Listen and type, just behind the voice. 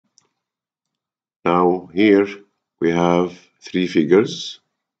here we have three figures.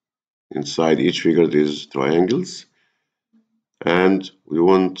 Inside each figure there is triangles, and we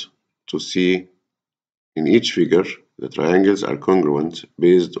want to see in each figure the triangles are congruent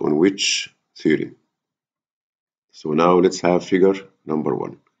based on which theorem. So now let's have figure number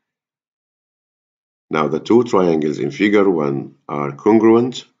 1. Now the two triangles in figure 1 are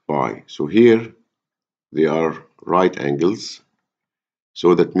congruent. Why? So here they are right angles.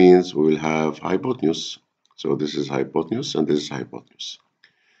 So that means we will have hypotenuse. So this is hypotenuse and this is hypotenuse.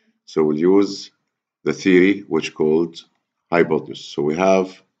 So we'll use the theory which called hypotenuse. So we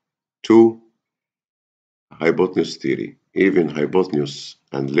have two hypotenuse theory, even hypotenuse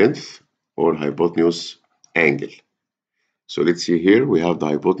and length or hypotenuse angle. So let's see here we have the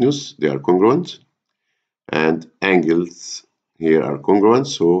hypotenuse, they are congruent, and angles here are congruent,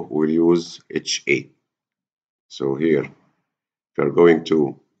 so we'll use HA. So here, if you are going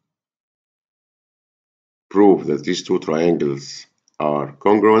to prove that these two triangles are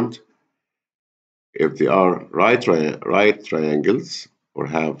congruent, if they are right triangles or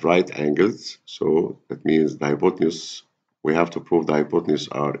have right angles, so that means the hypotenuse, we have to prove the hypotenuse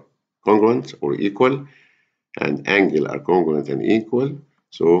are congruent or equal, and angle are congruent and equal,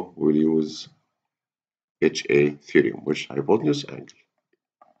 so we'll use HA theorem, which hypotenuse angle.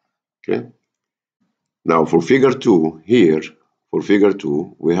 Okay. Now for figure 2, here for figure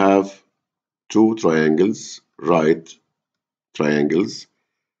 2 we have two triangles, right triangles.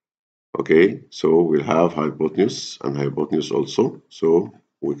 Okay, so we'll have hypotenuse and hypotenuse also, so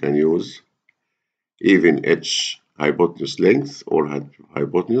we can use even H hypotenuse length or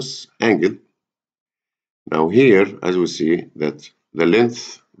hypotenuse angle. Now here, as we see that the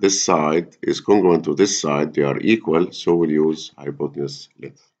length this side is congruent to this side, they are equal, so we'll use hypotenuse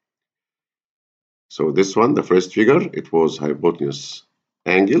length. So this one, the first figure, it was hypotenuse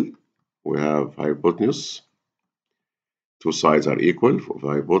angle. We have hypotenuse, two sides are equal for the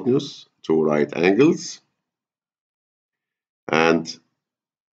hypotenuse, two right angles, and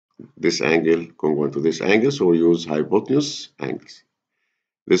this angle congruent to this angle, so we use hypotenuse angles.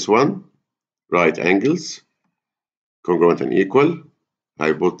 This one, right angles, congruent and equal,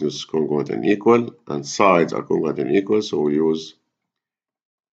 hypotenuse congruent and equal, and sides are congruent and equal, so we use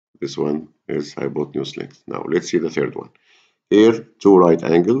this one is hypotenuse length. Now let's see the third one. Here, two right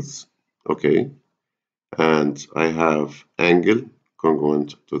angles, okay, and I have angle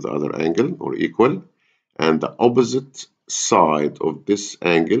congruent to the other angle or equal, and the opposite side of this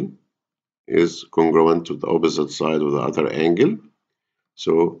angle is congruent to the opposite side of the other angle.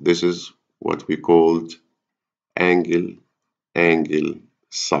 So this is what we called angle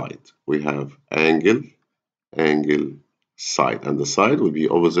side. We have angle side, and the side will be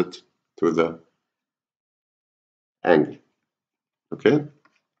opposite to the angle. Okay.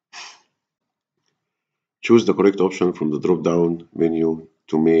 Choose the correct option from the drop-down menu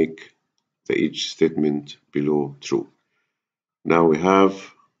to make each statement below true. Now we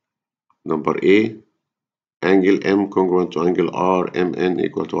have number A, angle M congruent to angle R, MN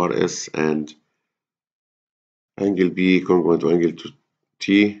equal to RS, and angle B congruent to angle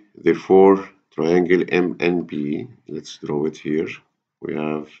T. Therefore, triangle MNB, let's draw it here. We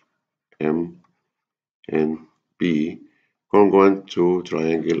have MNB congruent to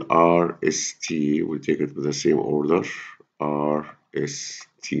triangle RST. We'll take it with the same order,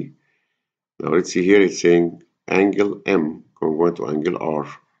 RST. Now let's see here, it's saying angle M congruent to angle R,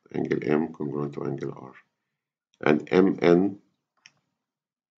 angle M congruent to angle R, and MN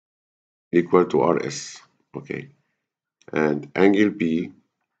equal to RS, okay, and angle B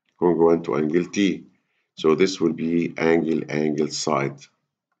congruent to angle T. So this will be angle side.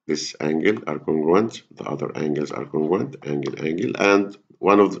 This angle are congruent, the other angles are congruent, angle, and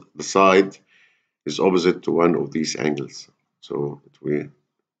one of the side is opposite to one of these angles. So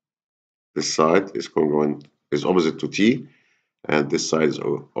this side is congruent, is opposite to T, and this side is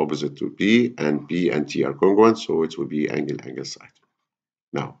opposite to B, and B and T are congruent, so it will be angle side.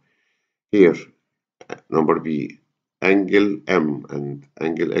 Now, here, number B, angle M and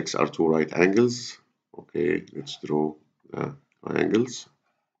angle X are two right angles. Okay, let's draw the triangles.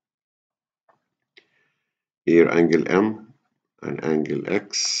 Here, angle M and angle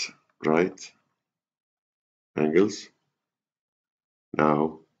X, right angles.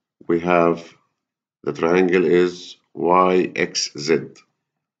 Now, we have the triangle is YXZ,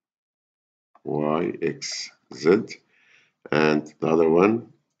 and the other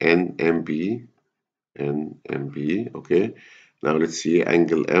one NMB, okay. Now let's see,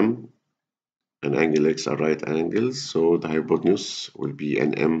 angle M and angle X are right angles, so the hypotenuse will be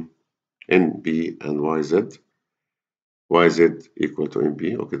NB and YZ equal to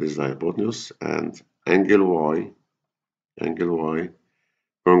NB, okay, this is the hypotenuse, and angle y,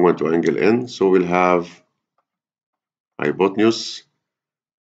 congruent to angle n. So we'll have hypotenuse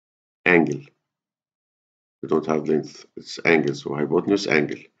angle. We don't have length, it's angle, so hypotenuse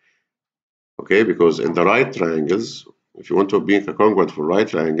angle. Okay, because in the right triangles, if you want to be congruent for right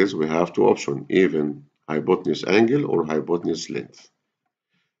triangles, we have two options, even hypotenuse angle or hypotenuse length.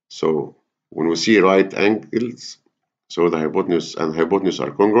 So when we see right angles, so the hypotenuse and hypotenuse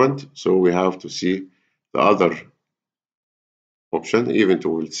are congruent, so we have to see the other option, even to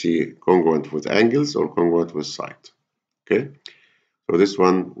will see congruent with angles or congruent with side. Okay, so this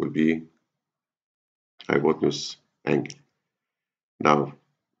one will be hypotenuse angle. Now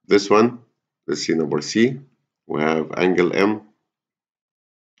this one, let's see number C. We have angle M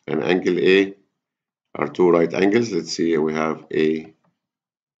and angle A are two right angles. Let's see, we have A.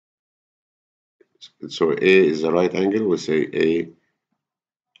 So A is a right angle. We'll say A,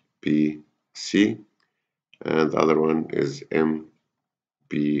 B, C, and the other one is M,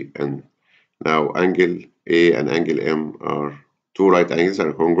 B, N. Now angle A and angle M are two right angles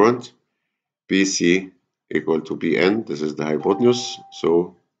are congruent. BC equal to BN. This is the hypotenuse.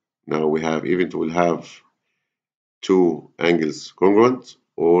 So now we have, even we'll have two angles congruent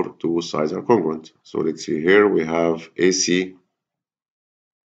or two sides are congruent. So let's see here we have AC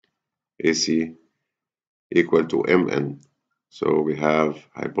equal to MN. So we have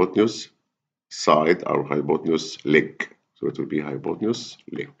hypotenuse side or hypotenuse leg. So it will be hypotenuse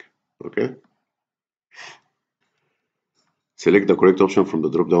leg. Okay. Select the correct option from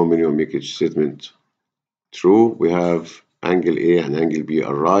the drop-down menu and make each statement true. We have angle A and angle B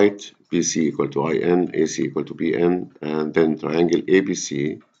are right. BC equal to IN, AC equal to BN, and then triangle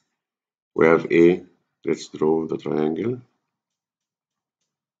ABC. We have A. Let's draw the triangle.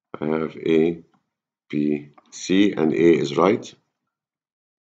 I have A, B, C, and A is right.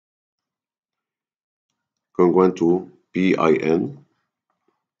 Congruent to BIN.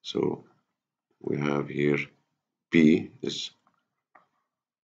 So we have here B is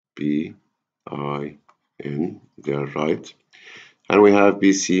BIN. They are right. And we have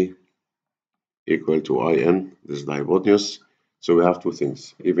BC equal to IN. This is the hypotenuse. So we have two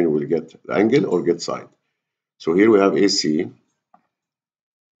things. Even we'll get the angle or get side. So here we have AC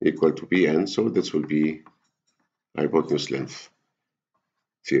equal to BN. So this will be hypotenuse length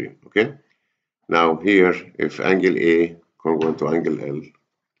theorem. Okay. Now here, if angle A congruent to angle L,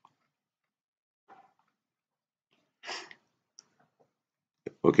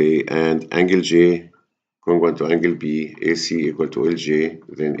 okay, and angle J congruent to angle B, AC equal to LJ,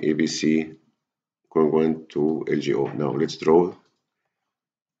 then ABC congruent to LGO. Now let's draw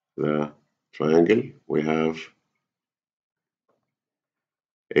the triangle. We have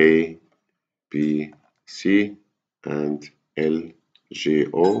A, B, C, and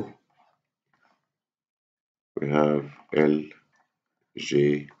LJO. We have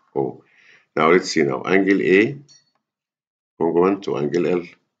LJO. Now let's see now. Angle A congruent to angle L.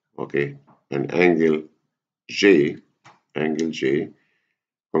 Okay, and angle J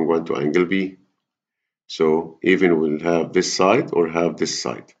congruent to angle B. So even we'll have this side or have this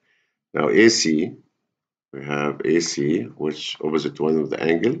side. Now AC, we have AC, which opposite one of the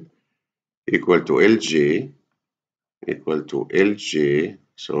angle, equal to LJ,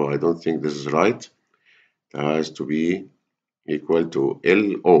 So I don't think this is right. It has to be equal to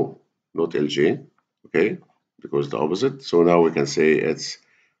LO, not LJ, okay? Because the opposite. So now we can say it's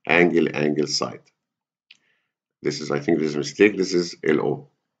angle side. This is, I think this is a mistake. This is LO.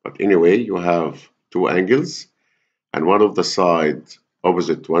 But anyway, you have two angles, and one of the sides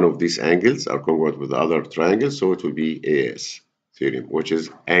opposite one of these angles are congruent with the other triangle, so it will be AS theorem, which is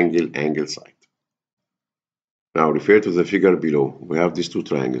angle side. Now refer to the figure below. We have these two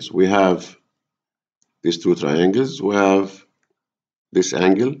triangles. We have these two triangles. We have this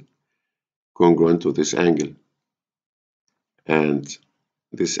angle congruent to this angle, and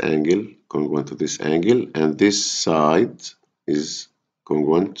this angle congruent to this angle, and this side is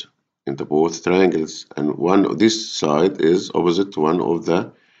congruent in the both triangles, and this side is opposite to one of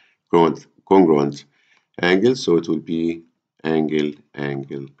the congruent angles, so it will be angle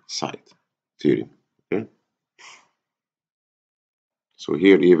side theorem. Okay, so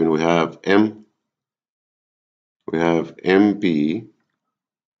here even we have MB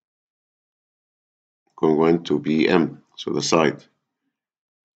congruent to BM, so the side.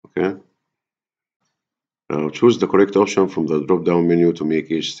 Okay, now choose the correct option from the drop down menu to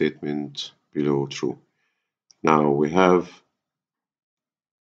make each statement below true. Now we have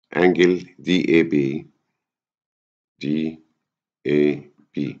angle DAB,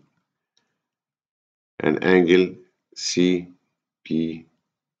 and angle CPA,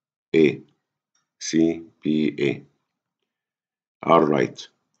 CBA are right.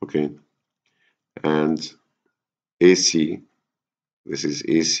 Okay, and AC, this is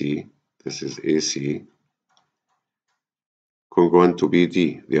AC, this is AC, congruent to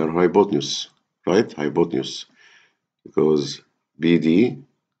BD. They are hypotenuse, right? Hypotenuse, because BD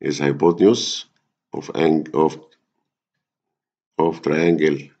is hypotenuse of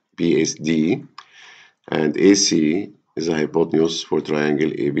triangle BSD, and AC is a hypotenuse for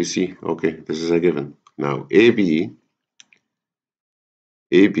triangle ABC. Okay, this is a given. Now AB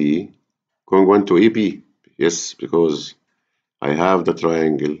congruent to AB. Yes, because I have the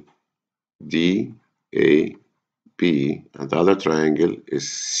triangle DAB, and the other triangle is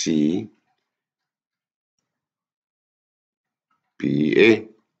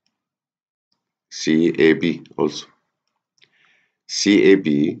CAB also. CAB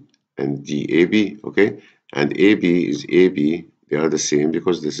and DAB, okay? And AB is AB, they are the same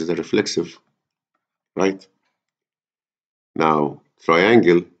because this is a reflexive, right? Now,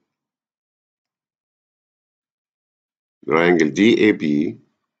 triangle DAB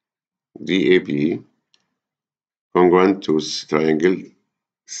congruent to triangle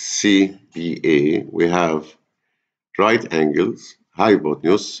CBA, we have right angles,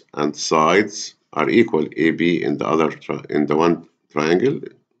 hypotenuse, and sides are equal. AB in the one triangle,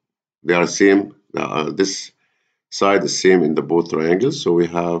 they are same. This side is same in the both triangles, so we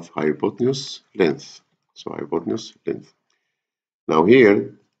have hypotenuse length. So hypotenuse length. Now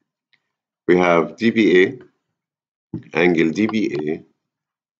here we have DBA, angle DBA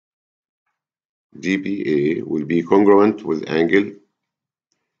will be congruent with angle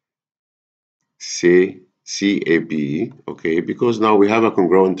CAB, okay, because now we have a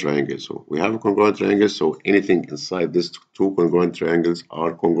congruent triangle. So we have a congruent triangle, so anything inside these two congruent triangles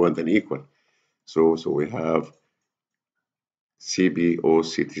are congruent and equal. So we have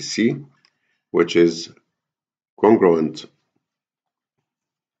CBOCTC, which is congruent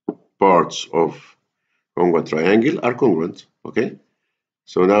parts of congruent triangle are congruent, okay?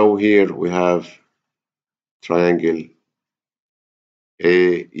 So now here we have triangle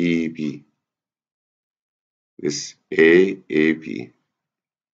AEB, this AAB.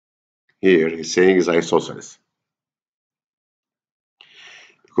 Here he's saying is isosceles,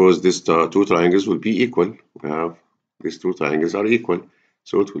 because these two triangles will be equal. We have these two triangles are equal,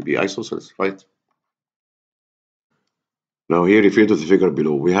 so it will be isosceles, right? Now here, refer to the figure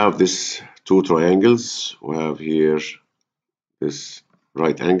below. We have these two triangles. We have here this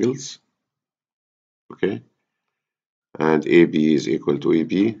right angles, okay? And AB is equal to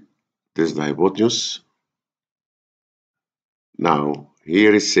AB. This is the hypotenuse. Now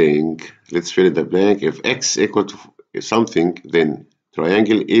here is saying, let's fill in the blank. If x equal to something, then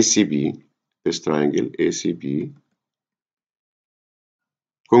triangle ACB, this triangle ACB,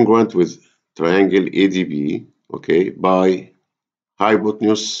 congruent with triangle ADB, okay, by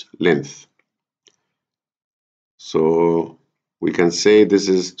hypotenuse length. So we can say this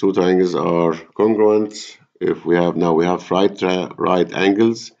is two triangles are congruent. If we have now we have right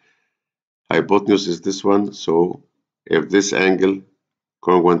angles, hypotenuse is this one. So if this angle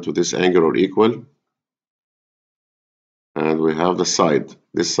congruent to this angle or equal, and we have the side.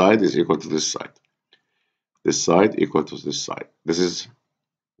 This side is equal to this side. This side equal to this side. This is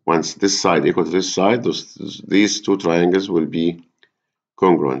once this side equal to this side, these two triangles will be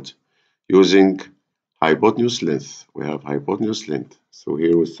congruent using hypotenuse length. We have hypotenuse length. So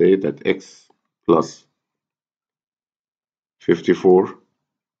here we say that x plus 54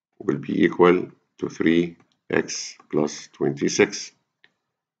 will be equal to 3x plus 26.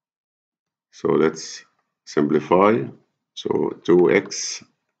 So let's simplify. So 2x,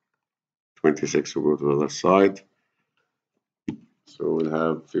 26 will go to the other side. So we'll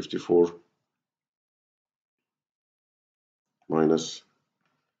have 54 minus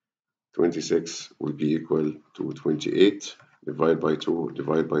 26 will be equal to 28. Divide by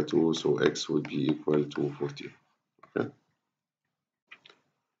 2, so x will be equal to 40. Okay.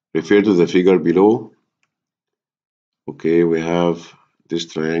 Refer to the figure below. Okay, we have this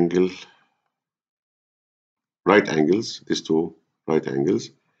triangle, right angles, these two right angles.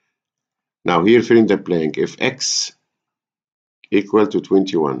 Now here fill in the blank. If x equal to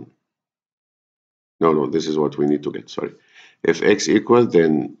 21, no, this is what we need to get, sorry. If x equal,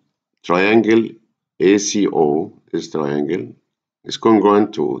 then triangle ACO, this triangle, is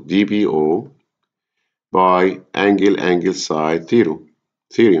congruent to DBO by angle side theorem.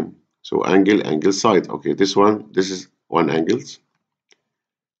 So angle side. Okay, this is one angles.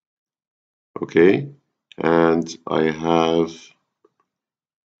 Okay, and I have,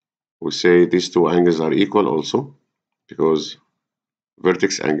 we say these two angles are equal also because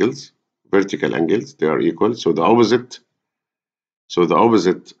vertex angles, vertical angles, they are equal. So the opposite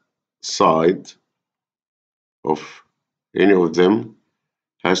side of any of them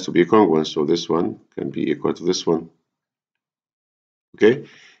has to be congruent. So this one can be equal to this one. Okay,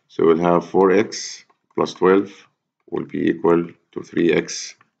 so we'll have 4x plus 12 will be equal to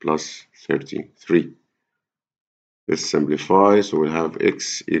 3x plus 33. Let's simplify. So we'll have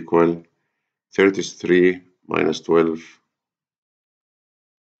x equal 33 minus 12.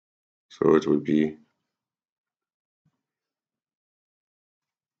 So it will be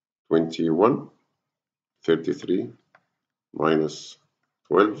 21. 33 minus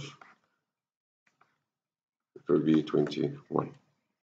 12, it will be 21.